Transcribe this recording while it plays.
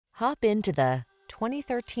Hop into the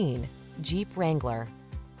 2013 Jeep Wrangler.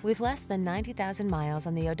 With less than 90,000 miles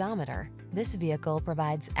on the odometer, this vehicle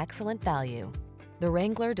provides excellent value. The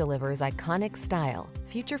Wrangler delivers iconic style,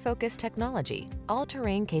 future-focused technology,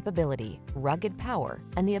 all-terrain capability, rugged power,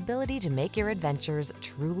 and the ability to make your adventures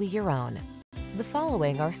truly your own. The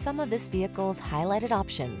following are some of this vehicle's highlighted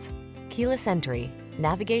options: keyless entry,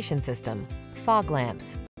 navigation system, fog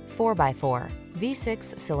lamps, 4x4,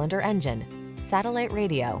 V6 cylinder engine, satellite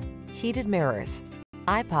radio, heated mirrors,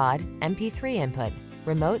 iPod, MP3 input,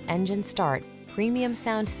 remote engine start, premium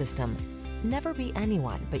sound system. Never be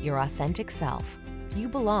anyone but your authentic self. You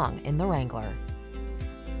belong in the Wrangler.